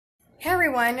Hey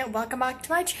everyone, welcome back to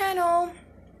my channel.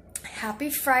 Happy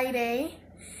Friday.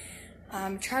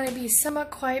 I'm trying to be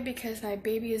somewhat quiet because my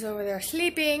baby is over there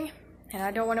sleeping and I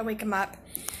don't want to wake him up.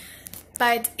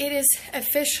 But it is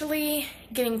officially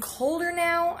getting colder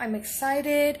now. I'm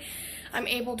excited. I'm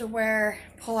able to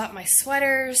pull out my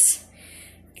sweaters,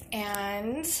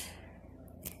 and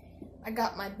I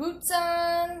got my boots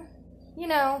on, you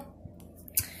know,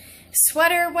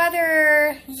 sweater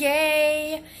weather,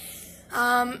 yay.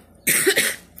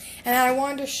 And I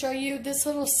wanted to show you this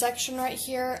little section right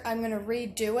here. I'm going to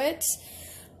redo it.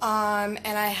 And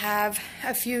I have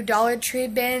a few Dollar Tree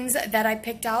bins that I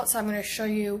picked out, so I'm going to show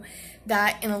you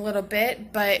that in a little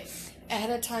bit. But ahead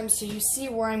of time, so you see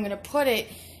where I'm going to put it,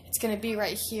 it's going to be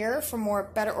right here for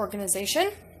better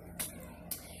organization.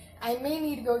 I may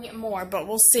need to go get more, but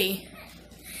we'll see.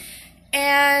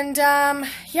 And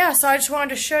yeah, so I just wanted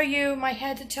to show you my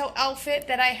head-to-toe outfit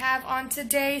that I have on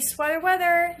today. Sweater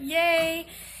weather, yay!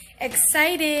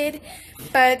 Excited,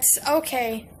 but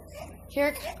okay.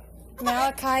 Here,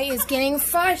 Malachi is getting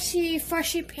fushy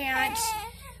pants.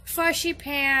 Fushy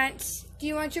pants. Do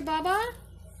you want your baba?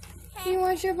 Do you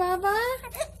want your baba?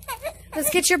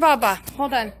 Let's get your baba.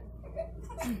 Hold on.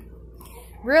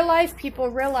 Real life, people,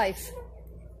 real life.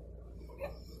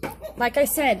 Like I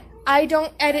said, I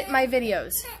don't edit my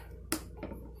videos.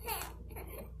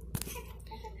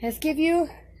 Let's give you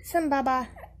some baba.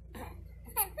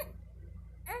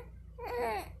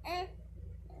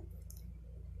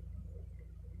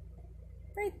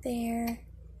 Right there.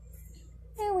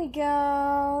 There we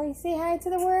go. You say hi to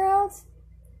the world?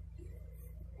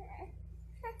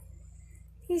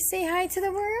 You say hi to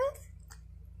the world?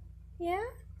 Yeah?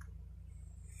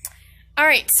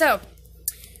 Alright, so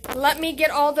let me get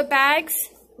all the bags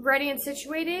ready and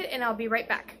situated, and I'll be right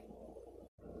back.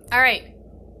 Alright.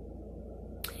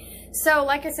 So,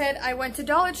 like I said, I went to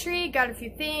Dollar Tree, got a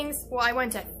few things. Well, I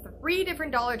went to 3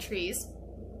 different Dollar Trees.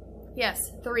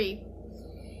 Yes, 3.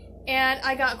 And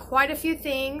I got quite a few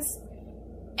things.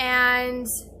 And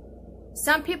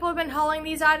some people have been hauling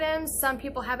these items, some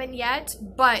people haven't yet.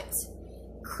 But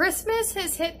Christmas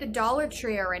has hit the Dollar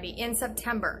Tree already in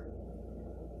September.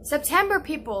 September,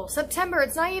 people. September.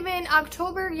 It's not even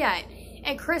October yet.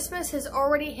 And Christmas has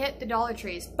already hit the Dollar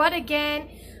Trees. But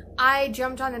again, I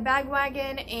jumped on the bag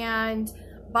wagon and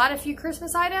bought a few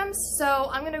Christmas items. So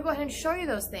I'm going to go ahead and show you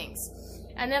those things.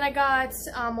 And then I got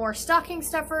more stocking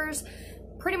stuffers.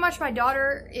 Pretty much my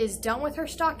daughter is done with her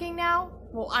stocking now.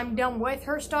 Well, I'm done with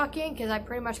her stocking because I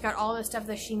pretty much got all the stuff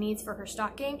that she needs for her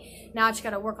stocking. Now I just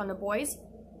got to work on the boys.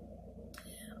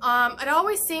 It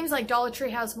always seems like Dollar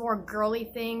Tree has more girly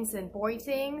things than boy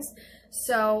things.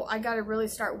 So I got to really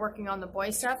start working on the boy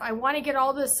stuff. I want to get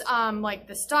all this, like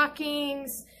the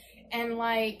stockings and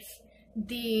like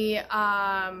the,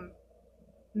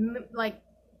 like,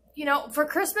 you know, for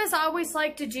Christmas, I always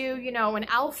like to do, you know, an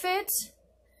outfit,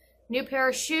 new pair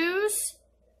of shoes,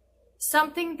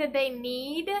 something that they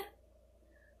need,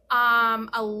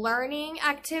 a learning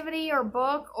activity or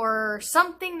book or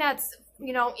something that's,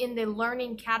 you know, in the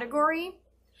learning category,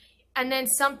 and then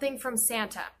something from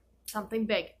Santa, something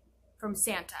big from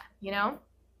Santa, you know?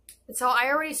 So I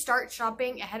already start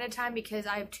shopping ahead of time because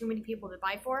I have too many people to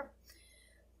buy for.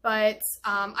 But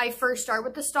I first start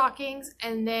with the stockings,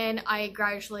 and then I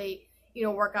gradually, you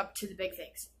know, work up to the big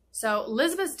things. So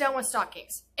Elizabeth's done with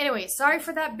stockings. Anyway, sorry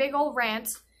for that big old rant,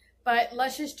 but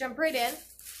let's just jump right in.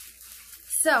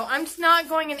 So I'm just not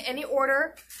going in any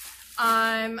order.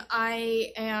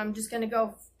 I am just going to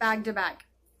go bag to bag.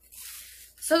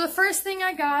 So the first thing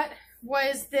I got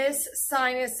was this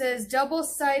sign. It says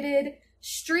double-sided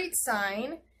street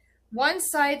sign. One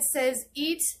side says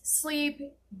eat, sleep,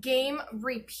 game,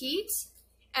 repeat.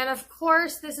 And of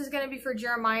course, this is going to be for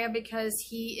Jeremiah because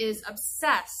he is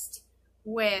obsessed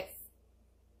with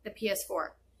the PS4.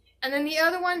 And then the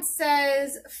other one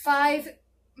says 5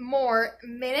 more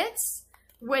minutes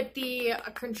with the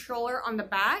controller on the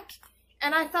back.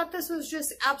 And I thought this was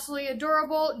just absolutely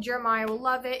adorable. Jeremiah will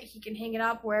love it. He can hang it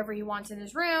up wherever he wants in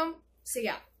his room. So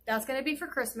yeah, that's going to be for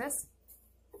Christmas.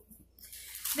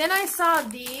 Then I saw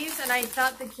these, and I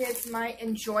thought the kids might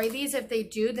enjoy these. If they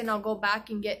do, then I'll go back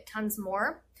and get tons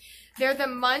more. They're the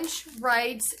Munch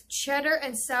Rights cheddar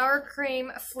and sour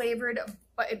cream flavored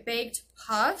baked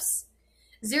puffs.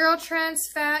 0 trans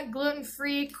fat,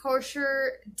 gluten-free,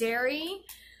 kosher dairy.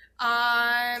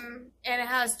 And it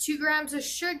has 2 grams of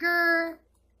sugar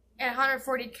and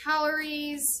 140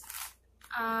 calories.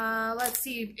 Let's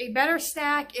see. A better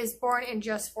snack is born in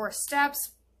just 4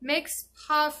 steps. Mix,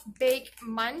 puff, bake,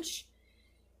 munch.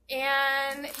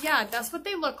 And yeah, that's what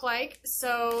they look like.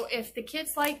 So if the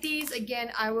kids like these,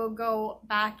 again, I will go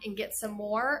back and get some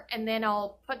more, and then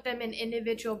I'll put them in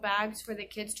individual bags for the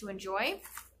kids to enjoy.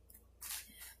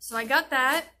 So I got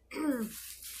that.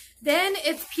 Then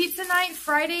it's pizza night.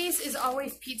 Fridays is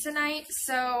always pizza night.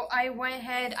 So I went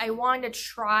ahead, I wanted to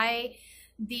try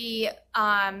the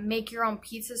make your own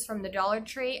pizzas from the Dollar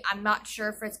Tree. I'm not sure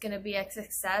if it's going to be a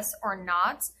success or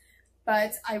not,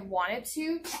 but I wanted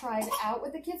to try it out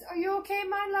with the kids. Are you okay,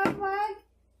 my love bug?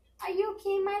 Are you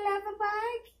okay, my love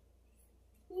bug?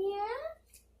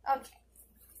 Yeah? Okay.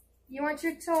 You want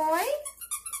your toy?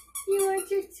 You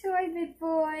want your toy, big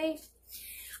boy?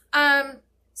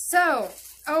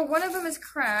 Oh, one of them is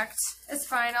cracked. It's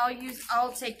fine.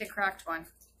 I'll take the cracked one.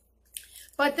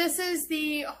 But this is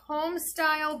the Home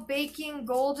Style Baking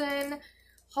Golden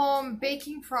Home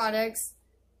Baking Products.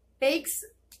 Bakes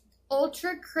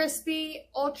ultra crispy,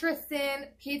 ultra thin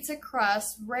pizza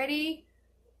crust, ready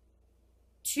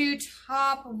to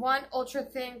top one ultra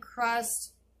thin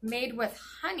crust made with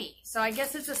honey. So I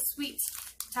guess it's a sweet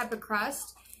type of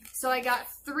crust. So I got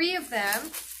 3 of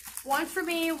them. One for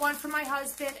me, one for my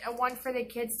husband, and one for the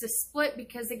kids to split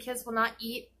because the kids will not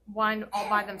eat one all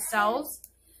by themselves.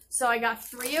 So I got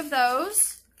 3 of those.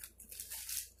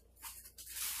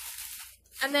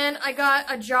 And then I got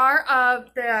a jar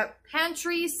of the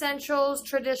Pantry Essentials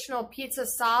Traditional Pizza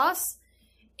Sauce.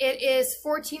 It is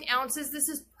 14 ounces. This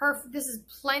is perfect. This is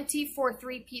plenty for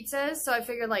 3 pizzas. So I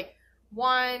figured like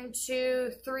 1,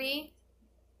 2, 3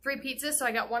 pizzas. So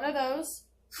I got 1 of those.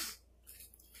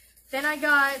 Then I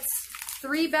got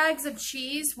 3 bags of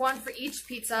cheese, 1 for each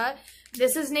pizza.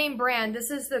 This is name brand. This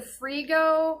is the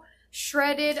Frigo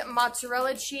shredded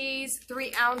mozzarella cheese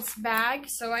 3-ounce bag.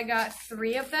 So I got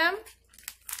 3 of them.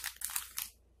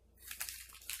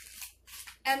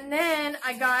 And then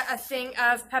I got a thing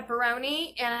of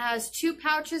pepperoni, and it has 2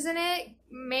 pouches in it.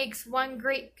 Makes 1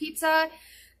 great pizza.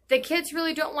 The kids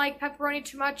really don't like pepperoni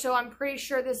too much, so I'm pretty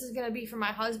sure this is going to be for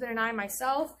my husband and I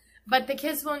myself. But the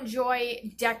kids will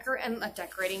enjoy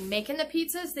decorating, making the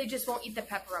pizzas. They just won't eat the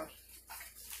pepperoni.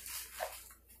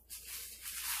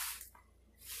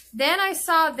 Then I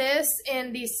saw this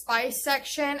in the spice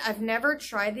section. I've never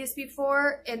tried these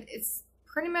before. It's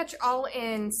pretty much all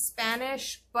in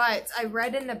Spanish, but I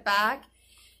read in the back.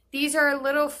 These are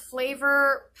little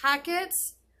flavor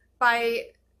packets by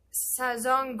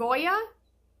Sazon Goya,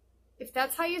 if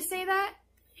that's how you say that.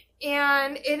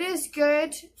 And it is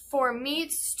good for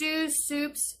meats, stews,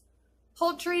 soups,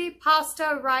 poultry,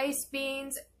 pasta, rice,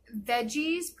 beans,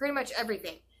 veggies, pretty much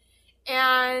everything.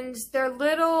 And they're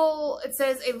little, it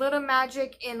says a little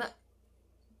magic in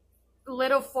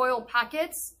little foil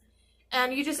packets.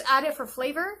 And you just add it for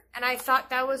flavor. And I thought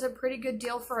that was a pretty good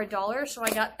deal for $1, so I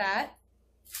got that.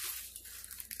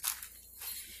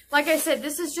 Like I said,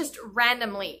 this is just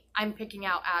randomly I'm picking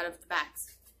out of the bags.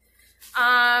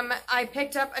 I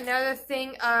picked up another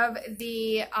thing of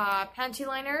the panty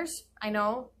liners. I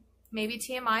know, maybe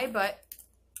TMI, but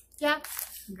yeah,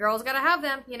 girls gotta have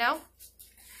them, you know.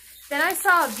 Then I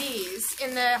saw these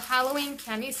in the Halloween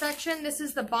candy section. This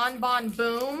is the Bon Bon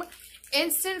Boom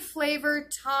Instant Flavor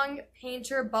Tongue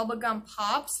Painter Bubblegum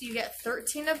Pops. You get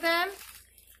 13 of them.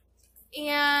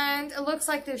 And it looks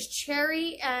like there's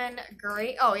cherry and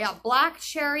grape. Oh yeah, black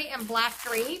cherry and black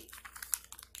grape.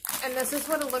 And this is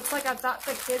what it looks like. I thought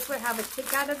the kids would have a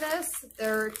kick out of this.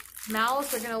 Their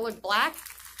mouths are going to look black,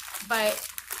 but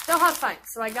they'll have fun.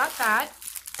 So I got that.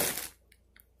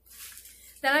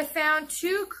 Then I found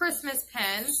 2 Christmas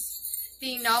pens,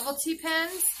 the novelty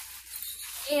pens,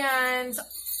 and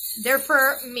they're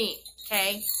for me,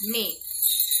 okay? Me.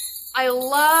 I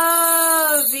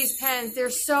love these pens. They're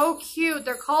so cute.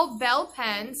 They're called Bell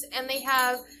pens, and they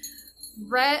have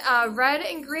red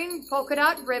and green polka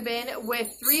dot ribbon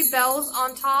with 3 bells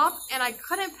on top, and I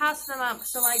couldn't pass them up,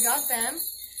 so I got them.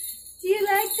 Do you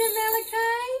like them,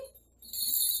 Malachi?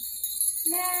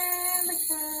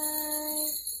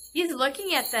 Malachi. He's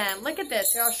looking at them. Look at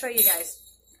this. Here, I'll show you guys.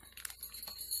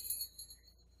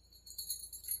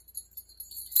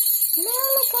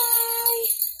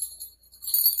 Malachi.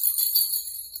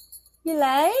 You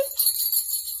like?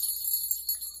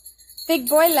 Big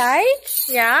boy likes?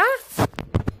 Yeah?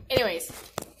 Anyways.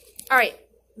 Alright.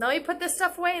 Let me put this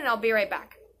stuff away and I'll be right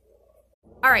back.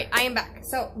 Alright, I am back.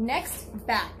 So, next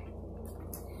bag.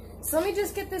 So let me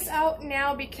just get this out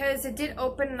now because it did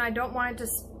open and I don't want it to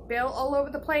spill all over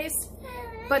the place.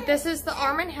 But this is the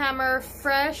Arm & Hammer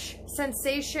Fresh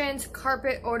Sensations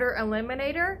Carpet Odor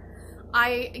Eliminator.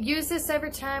 I use this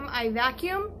every time I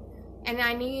vacuum. And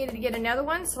I needed to get another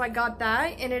one, so I got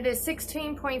that. And it is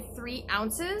 16.3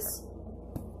 ounces.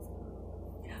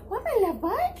 What, my love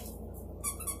bug?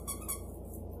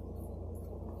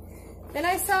 Then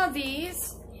I saw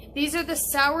these. These are the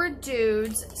Sour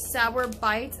Dudes Sour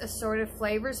Bites, assorted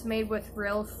flavors made with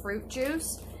real fruit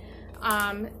juice.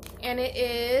 And it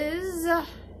is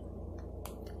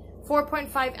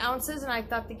 4.5 ounces, and I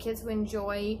thought the kids would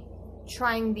enjoy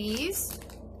trying these.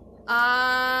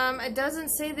 It doesn't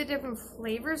say the different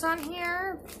flavors on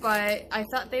here, but I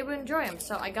thought they would enjoy them,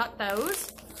 so I got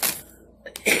those.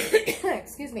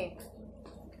 Excuse me.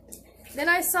 Then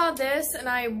I saw this, and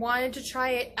I wanted to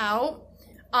try it out.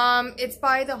 It's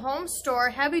by the Home Store,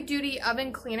 Heavy Duty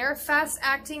Oven Cleaner, Fast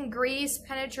Acting Grease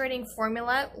Penetrating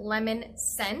Formula, Lemon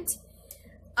Scent.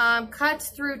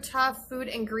 Cuts through tough food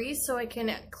and grease so I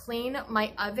can clean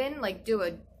my oven, like do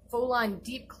a full-on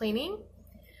deep cleaning.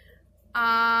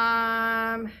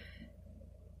 Yeah,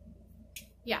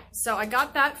 so I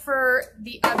got that for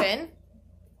the oven.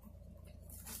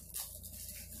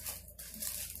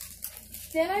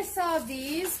 Then I saw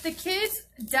these. The kids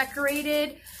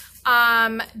decorated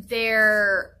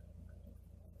their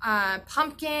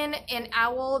pumpkin and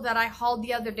owl that I hauled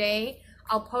the other day.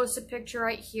 I'll post a picture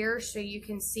right here so you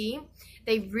can see.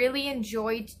 They really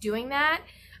enjoyed doing that.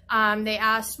 They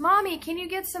asked, Mommy, can you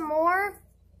get some more?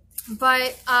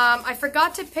 But I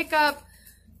forgot to pick up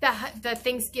the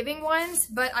Thanksgiving ones,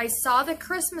 but I saw the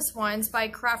Christmas ones by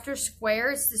Crafter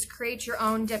Squares. This create your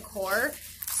own decor.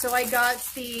 So I got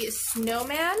the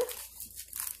snowman,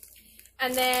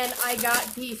 and then I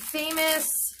got the famous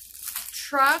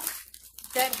truck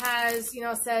that has, you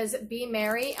know, says Be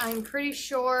Merry. I'm pretty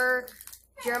sure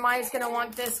Jeremiah's going to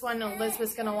want this one, and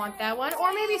Elizabeth's going to want that one,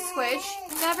 or maybe Squish.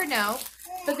 You never know.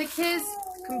 But the kids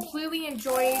completely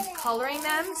enjoyed coloring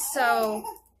them, so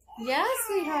yeah,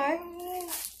 sweetheart.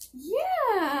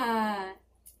 Yeah.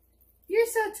 You're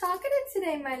so talkative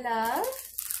today, my love.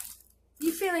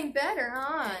 You feeling better,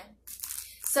 huh?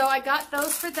 So I got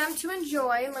those for them to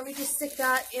enjoy. Let me just stick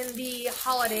that in the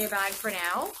holiday bag for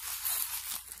now.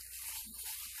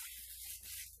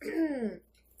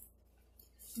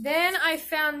 Then I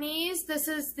found these. This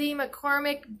is the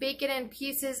McCormick Bacon and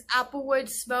Pieces Applewood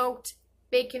Smoked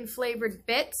Bacon Flavored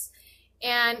Bits.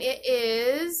 And it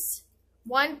is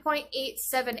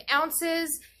 1.87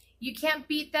 ounces. You can't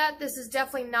beat that. This is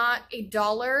definitely not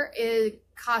 $1. It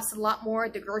costs a lot more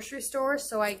at the grocery store,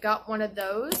 so I got one of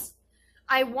those.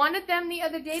 I wanted them the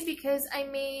other day because I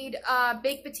made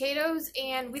baked potatoes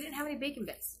and we didn't have any bacon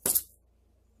bits.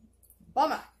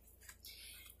 Bummer.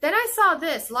 Then I saw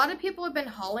this. A lot of people have been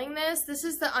hauling this. This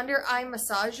is the Under Eye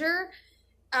Massager.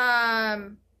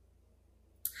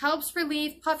 Helps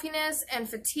relieve puffiness and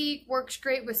fatigue. Works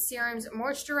great with serums and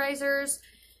moisturizers.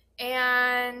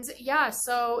 And yeah,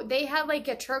 so they had like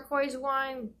a turquoise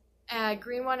one, a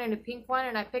green one, and a pink one.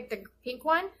 And I picked the pink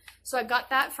one. So I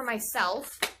got that for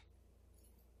myself.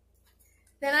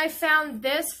 Then I found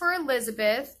this for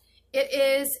Elizabeth. It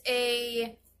is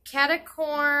a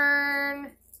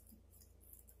catacorn.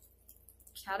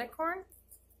 Catacorn?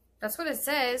 That's what it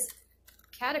says.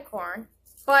 Catacorn.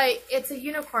 But it's a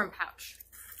unicorn pouch.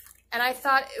 And I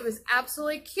thought it was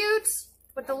absolutely cute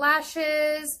with the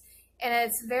lashes. And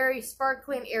it's very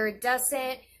sparkly and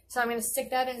iridescent. So I'm going to stick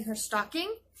that in her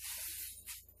stocking.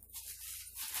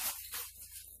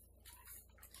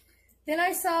 Then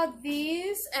I saw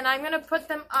these, and I'm going to put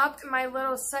them up in my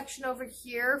little section over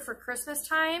here for Christmas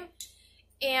time.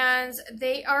 And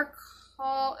they are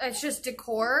called, it's just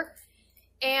decor.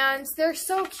 And they're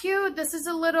so cute. This is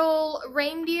a little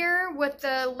reindeer with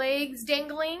the legs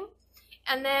dangling.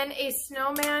 And then a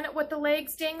snowman with the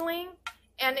legs dangling.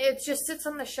 And it just sits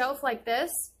on the shelf like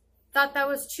this. Thought that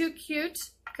was too cute.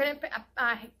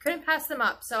 Couldn't pass them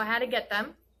up, so I had to get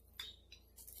them.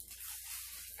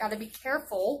 Gotta be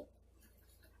careful.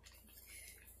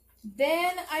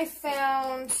 Then I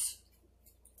found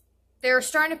they're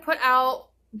starting to put out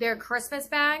their Christmas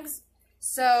bags.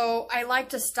 So I like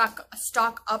to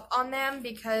stock up on them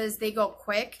because they go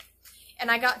quick.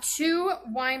 And I got 2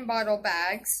 wine bottle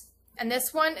bags. And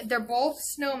this one, they're both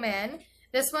snowmen.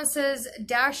 This one says,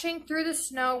 dashing through the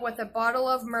snow with a bottle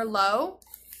of Merlot.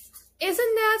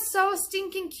 Isn't that so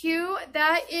stinking cute?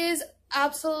 That is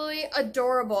absolutely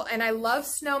adorable. And I love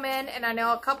snowmen. And I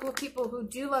know a couple of people who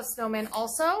do love snowmen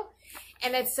also.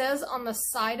 And it says on the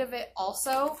side of it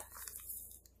also.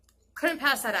 Couldn't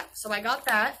pass that up. So I got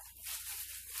that.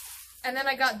 And then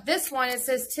I got this one. It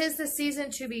says, 'tis the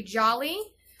season to be jolly.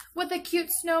 With a cute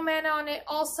snowman on it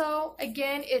also.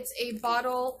 Again, it's a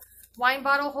wine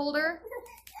bottle holder.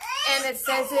 And it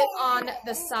says it on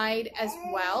the side as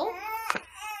well.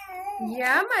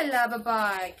 Yeah, my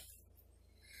lover-bug.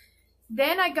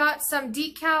 Then I got some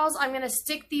decals. I'm going to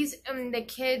stick these in the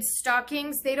kids'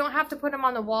 stockings. They don't have to put them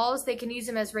on the walls. They can use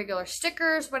them as regular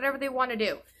stickers, whatever they want to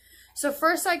do. So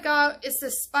first I got is the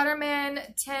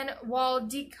Spider-Man 10 wall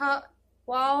decals,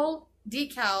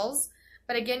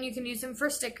 but again you can use them for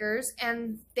stickers,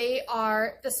 and they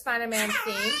are the Spider-Man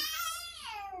theme.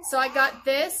 So I got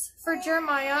this for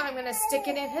Jeremiah. I'm gonna stick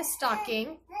it in his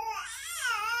stocking.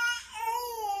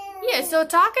 Yeah, so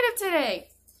talkative today.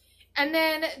 And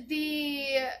then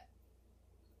the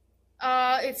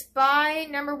it's by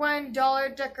 #1 dollar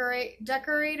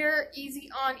decorator, easy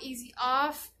on, easy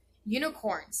off,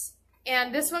 unicorns.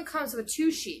 And this one comes with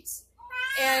 2 sheets.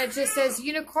 And it just says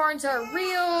unicorns are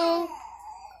real,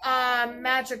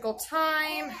 magical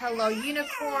time, hello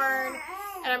unicorn.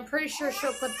 And I'm pretty sure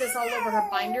she'll put this all over her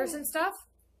binders and stuff.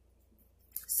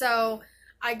 So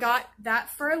I got that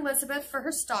for Elizabeth for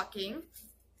her stocking.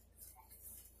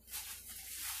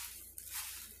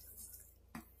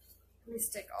 Let me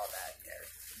stick all that there.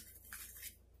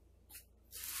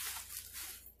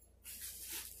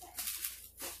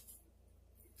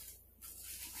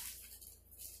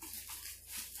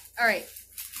 All right,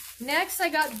 next I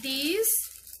got these,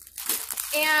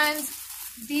 and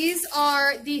these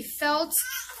are the felt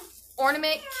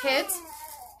ornament kit.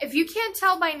 If you can't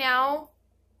tell by now,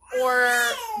 or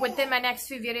within my next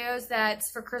few videos,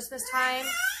 that's for Christmas time,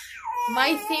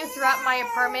 my theme throughout my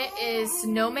apartment is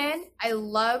snowmen. I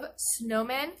love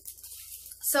snowmen.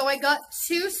 So I got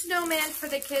 2 snowmen for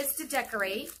the kids to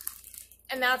decorate,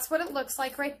 and that's what it looks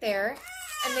like right there.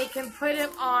 And they can put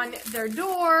them on their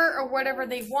door or whatever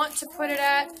they want to put it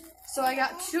at. So I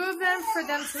got 2 of them for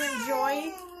them to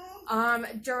enjoy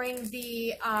during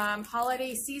the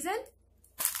holiday season.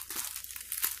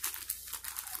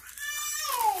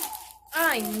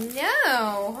 I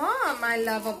know, huh, my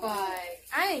lullaby?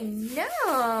 I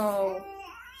know.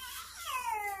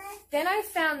 Then I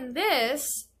found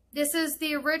this. This is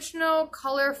the original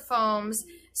Color Foams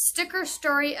Sticker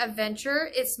Story Adventure.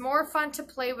 It's more fun to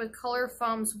play with Color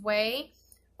Foams way.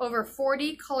 Over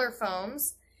 40 color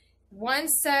foams. 1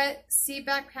 set, see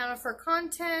back panel for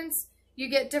contents. You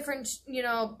get different, you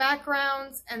know,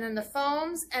 backgrounds, and then the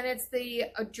foams, and it's the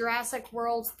Jurassic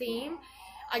World theme.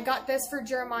 I got this for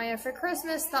Jeremiah for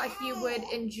Christmas. Thought he would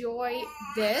enjoy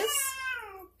this.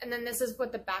 And then this is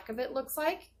what the back of it looks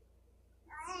like.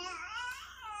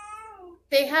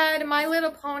 They had My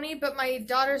Little Pony, but my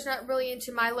daughter's not really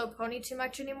into My Little Pony too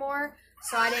much anymore,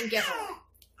 so I didn't get her.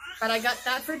 But I got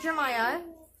that for Jeremiah.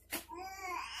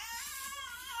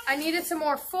 I needed some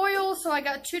more foil, so I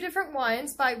got 2 different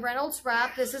ones by Reynolds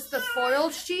Wrap. This is the foil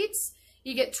sheets.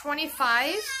 You get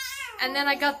 25. And then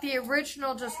I got the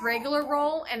original just regular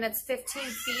roll, and it's 15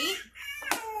 feet.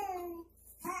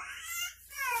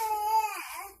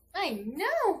 I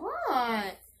know,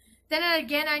 huh? Then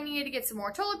again, I needed to get some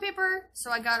more toilet paper,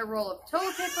 so I got a roll of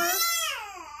toilet paper.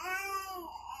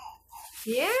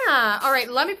 Yeah. All right,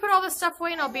 let me put all this stuff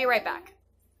away, and I'll be right back.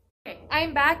 Okay,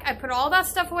 I'm back. I put all that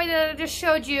stuff away that I just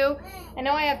showed you, and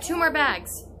now I have 2 more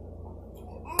bags.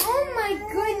 Oh my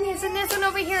goodness, and this one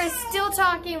over here is still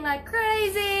talking like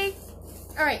crazy.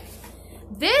 All right,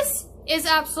 this is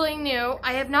absolutely new.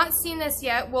 I have not seen this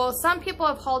yet. Well, some people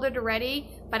have hauled it already,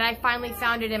 but I finally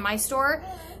found it in my store.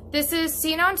 This is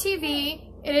seen on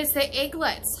TV. It is the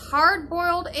egglets,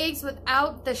 hard-boiled eggs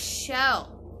without the shell.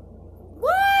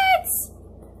 What?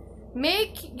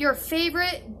 Make your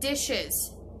favorite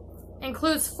dishes.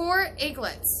 Includes 4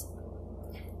 egglets.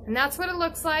 And that's what it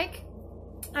looks like.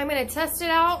 I'm gonna test it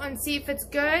out and see if it's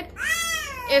good.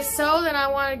 If so, then I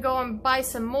want to go and buy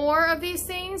some more of these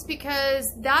things,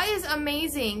 because that is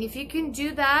amazing. If you can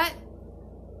do that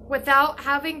without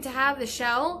having to have the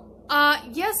shell,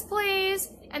 yes please.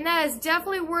 And that is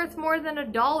definitely worth more than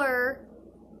 $1.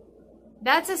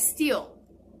 That's a steal.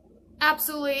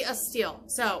 Absolutely a steal.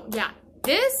 So yeah,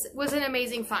 this was an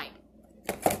amazing find.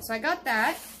 So I got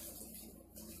that.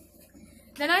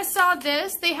 Then I saw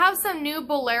this. They have some new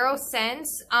Bolero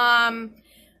scents.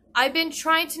 I've been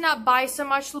trying to not buy so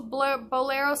much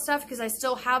Bolero stuff because I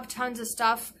still have tons of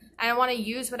stuff. I want to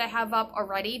use what I have up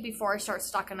already before I start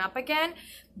stocking up again.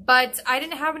 But I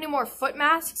didn't have any more foot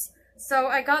masks. So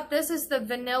I got this is the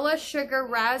Vanilla Sugar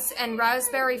and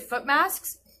Raspberry Foot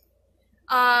Masks.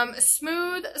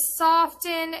 Smooth,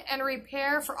 soften, and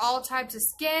repair for all types of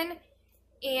skin.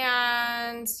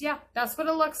 And yeah, that's what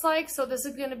it looks like. So this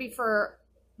is going to be for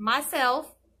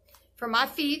myself, for my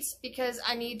feet, because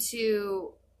I need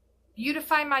to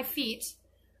beautify my feet.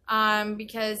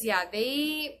 Because yeah,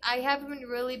 I haven't been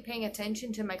really paying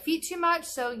attention to my feet too much.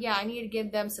 So yeah, I need to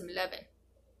give them some loving.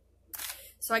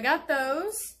 So I got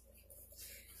those.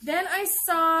 Then I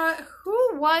saw,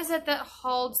 who was it that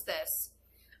hauled this?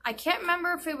 I can't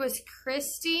remember if it was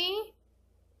Christy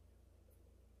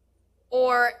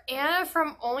or Anna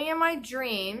from Only in My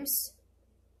Dreams.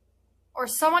 or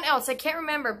someone else. I can't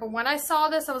remember. But when I saw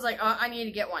this, I was like, oh, I need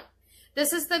to get one.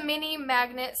 This is the mini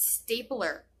magnet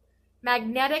stapler.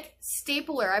 Magnetic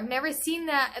stapler. I've never seen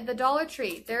that at the Dollar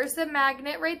Tree. There's the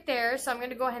magnet right there. So I'm going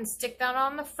to go ahead and stick that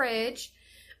on the fridge.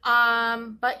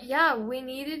 But yeah, we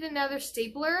needed another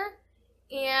stapler.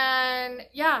 And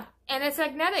yeah, and it's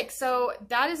magnetic. So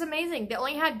that is amazing. They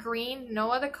only had green,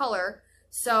 no other color.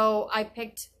 So I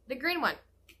picked the green one.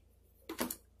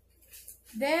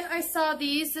 Then I saw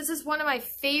these. This is one of my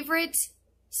favorite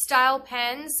style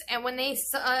pens, and when they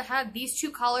had these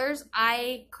two colors,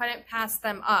 I couldn't pass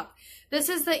them up. This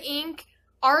is the Ink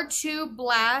R2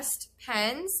 Blast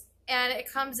pens, and it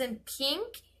comes in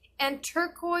pink and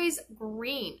turquoise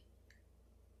green.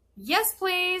 Yes,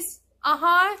 please.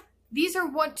 These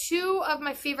are two of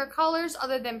my favorite colors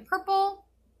other than purple,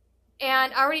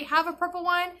 and I already have a purple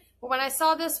one, but when I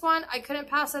saw this one, I couldn't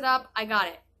pass it up. I got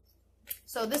it.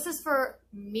 So this is for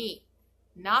me,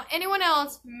 not anyone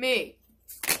else, me.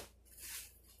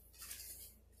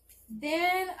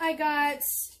 Then I got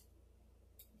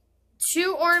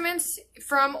two ornaments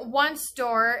from one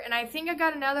store, and I think I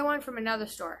got another one from another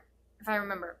store, if I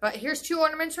remember. But here's two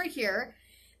ornaments right here.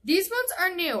 These ones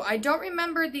are new. I don't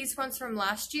remember these ones from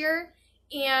last year.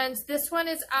 And this one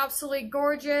is absolutely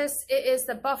gorgeous. It is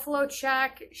the buffalo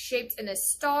check shaped in a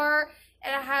star.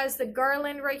 And it has the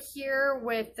garland right here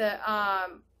with the,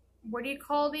 what do you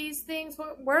call these things?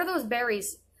 What are those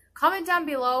berries? Comment down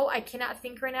below. I cannot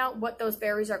think right now what those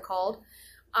berries are called.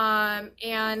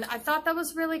 And I thought that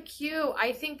was really cute.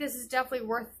 I think this is definitely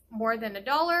worth more than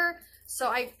 $1. So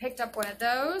I picked up one of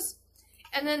those.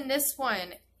 And then this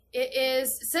one. It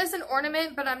says an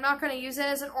ornament, but I'm not going to use it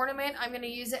as an ornament. I'm going to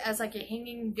use it as like a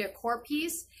hanging decor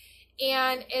piece.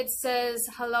 And it says,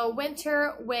 Hello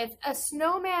Winter with a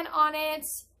snowman on it.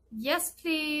 Yes,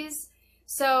 please.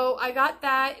 So I got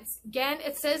that. Again,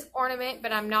 it says ornament,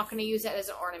 but I'm not going to use it as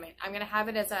an ornament. I'm going to have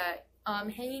it as a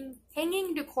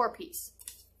hanging decor piece.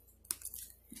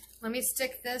 Let me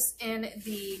stick this in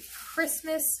the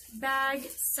Christmas bag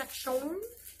section.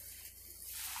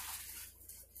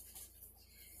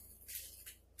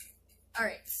 All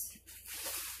right.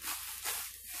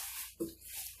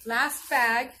 Last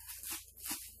bag.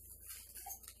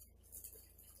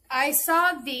 I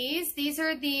saw these. These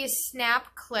are the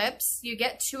snap clips. You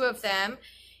get 2 of them.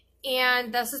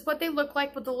 And this is what they look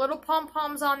like with the little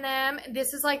pom-poms on them.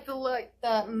 This is like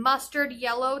the mustard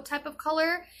yellow type of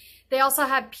color. They also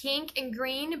have pink and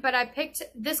green, but I picked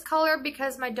this color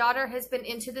because my daughter has been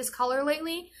into this color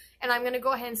lately. And I'm going to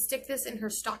go ahead and stick this in her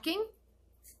stocking.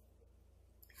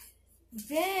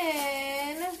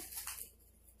 Then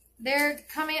they're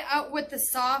coming out with the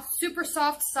super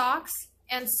soft socks.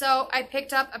 And so I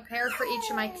picked up a pair for each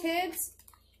of my kids.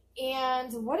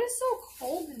 And what is so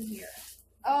cold in here?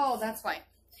 Oh, that's why.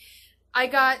 I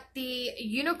got the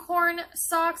unicorn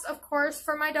socks, of course,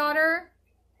 for my daughter.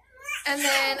 And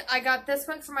then I got this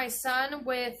one for my son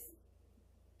with,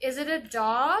 is it a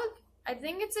dog? I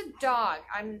think it's a dog.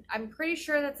 I'm pretty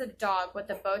sure that's a dog with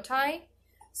a bow tie.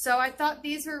 So I thought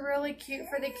these were really cute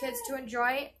for the kids to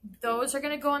enjoy. Those are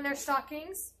going to go in their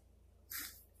stockings.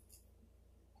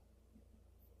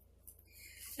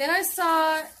 Then I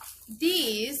saw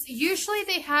these. Usually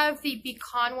they have the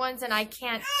pecan ones, and I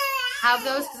can't have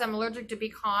those because I'm allergic to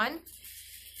pecan.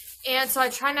 And so I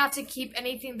try not to keep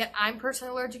anything that I'm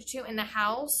personally allergic to in the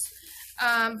house.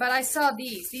 But I saw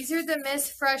these. These are the Miss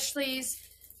Freshly's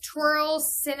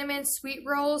Twirls Cinnamon Sweet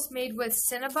Rolls made with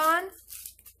Cinnabon.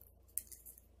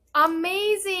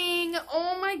 Amazing.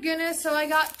 Oh my goodness. So I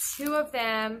got 2 of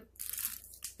them.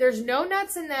 There's no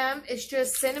nuts in them. It's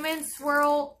just cinnamon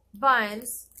swirl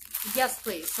buns. Yes,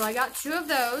 please. So I got 2 of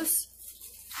those.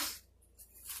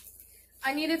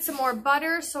 I needed some more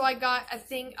butter, so I got a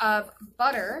thing of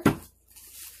butter.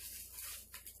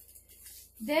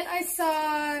 Then I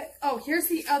saw, oh, here's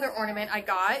the other ornament I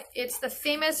got. It's the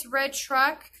famous red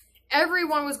truck.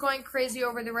 Everyone was going crazy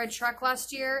over the red truck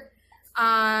last year.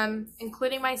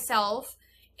 Including myself.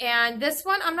 And this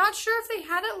one, I'm not sure if they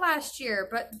had it last year,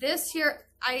 but this here,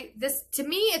 to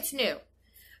me, it's new.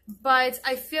 But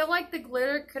I feel like the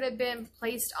glitter could have been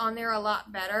placed on there a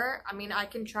lot better. I mean, I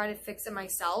can try to fix it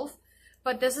myself.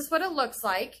 But this is what it looks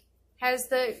like. Has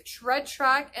the red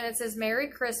truck, and it says Merry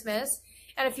Christmas.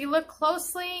 And if you look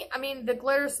closely, I mean, the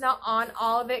glitter's not on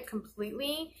all of it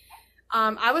completely.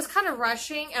 I was kind of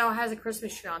rushing, and it has a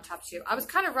Christmas tree on top too. I was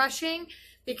kind of rushing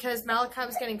because Malachi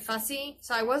was getting fussy,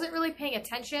 so I wasn't really paying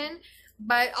attention,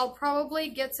 but I'll probably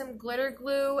get some glitter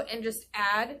glue and just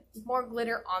add more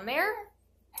glitter on there.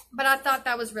 But I thought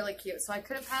that was really cute, so I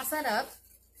couldn't pass that up.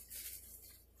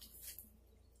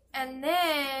 And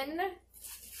then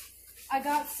I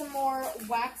got some more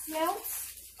wax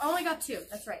melts. I only got 2,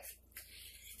 that's right.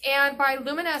 And by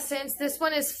Luminescence, this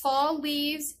one is Fall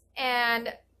Leaves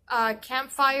and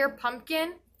Campfire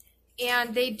Pumpkin.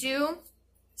 And they do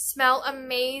smell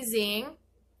amazing.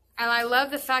 And I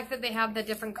love the fact that they have the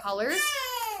different colors.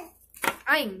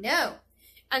 I know.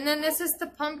 And then this is the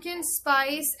Pumpkin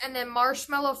Spice and then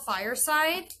Marshmallow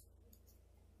Fireside.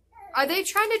 Are they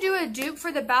trying to do a dupe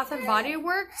for the Bath & Body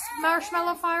Works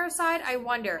Marshmallow Fireside? I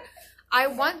wonder.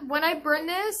 When I burn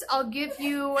this, I'll give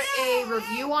you a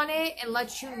review on it and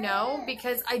let you know,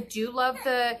 because I do love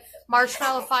the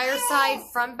Marshmallow Fireside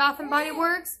from Bath & Body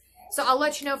Works. So I'll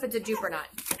let you know if it's a dupe or not.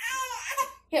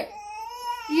 Here.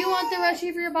 You want the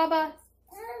Rushi for your baba?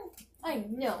 I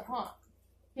know, huh?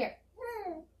 Here.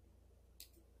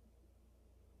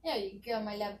 There you go,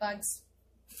 my love bugs.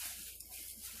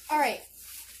 Alright.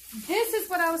 This is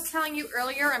what I was telling you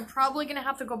earlier. I'm probably going to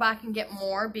have to go back and get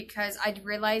more because I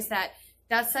realized that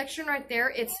section right there,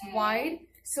 it's wide.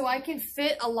 So I can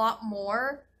fit a lot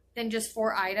more than just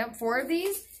 4 of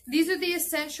these. These are the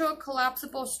Essential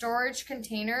Collapsible Storage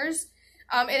Containers.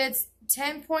 And it's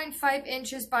 10.5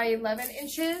 inches by 11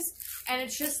 inches. And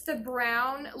it's just the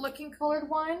brown looking colored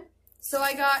one. So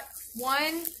I got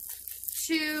 1,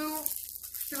 2,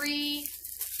 3,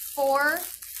 4.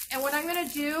 And what I'm going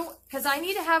to do, because I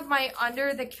need to have my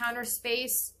under the counter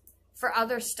space for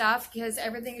other stuff because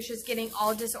everything is just getting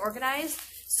all disorganized.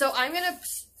 So I'm going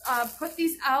to put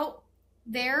these out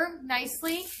there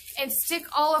nicely and stick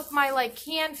all of my like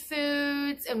canned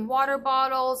foods and water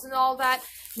bottles and all that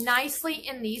nicely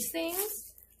in these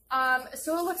things.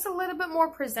 So it looks a little bit more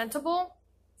presentable.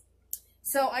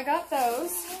 So I got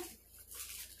those.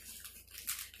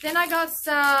 Then I got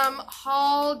some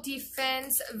Hall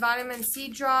Defense Vitamin C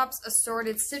Drops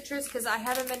Assorted Citrus because I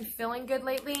haven't been feeling good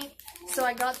lately. So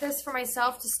I got this for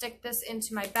myself to stick this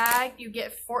into my bag. You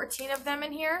get 14 of them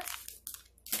in here.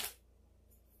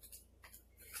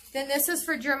 Then this is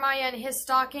for Jeremiah and his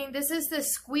stocking. This is the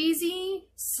Squeezy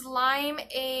Slime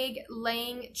Egg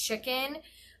Laying Chicken.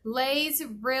 Lays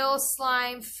real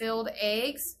slime filled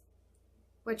eggs,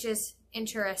 which is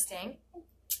interesting.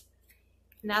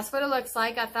 And that's what it looks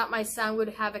like. I thought my son would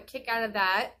have a kick out of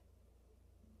that.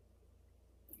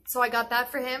 So I got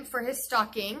that for him for his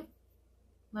stocking.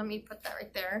 Let me put that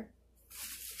right there.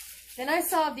 Then I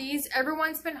saw these.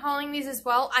 Everyone's been hauling these as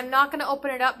well. I'm not going to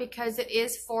open it up because it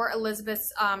is for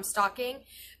Elizabeth's stocking.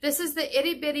 This is the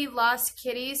Itty Bitty Lost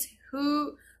Kitties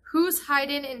Who's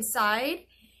Hiding Inside.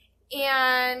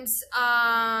 And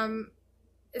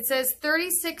it says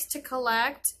 36 to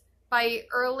collect by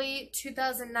early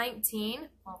 2019.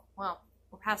 Well,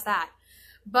 we're past that.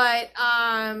 But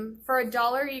for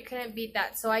 $1, you couldn't beat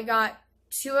that. So I got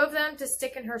 2 of them to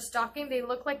stick in her stocking. They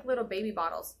look like little baby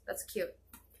bottles. That's cute.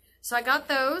 So I got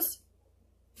those.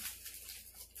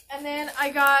 And then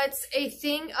I got a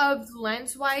thing of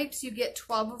lens wipes. You get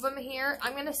 12 of them here.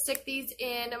 I'm going to stick these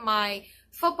in my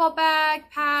football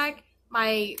backpack,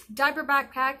 my diaper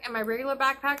backpack, and my regular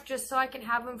backpack, just so I can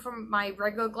have them from my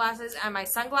regular glasses and my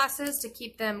sunglasses to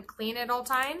keep them clean at all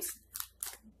times.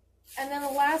 And then the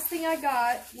last thing I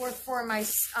got were for my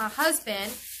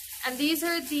husband, and these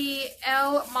are the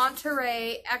El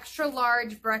Monterey Extra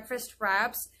Large Breakfast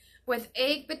Wraps with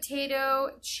egg,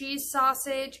 potato, cheese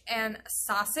sausage, and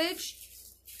sausage.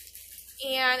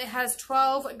 And it has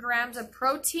 12 grams of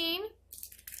protein.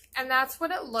 And that's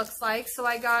what it looks like. So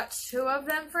I got 2 of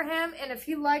them for him. And if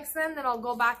he likes them, then I'll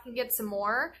go back and get some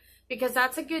more, because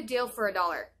that's a good deal for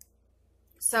 $1.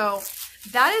 So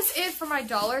that is it for my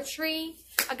Dollar Tree.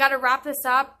 I got to wrap this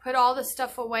up, put all the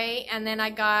stuff away, and then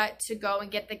I got to go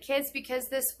and get the kids because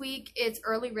this week it's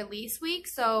early release week,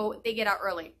 so they get out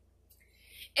early.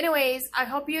 Anyways, I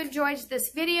hope you enjoyed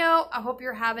this video. I hope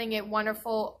you're having a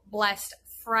wonderful, blessed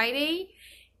Friday,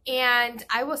 and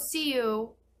I will see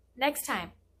you next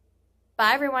time.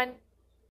 Bye, everyone.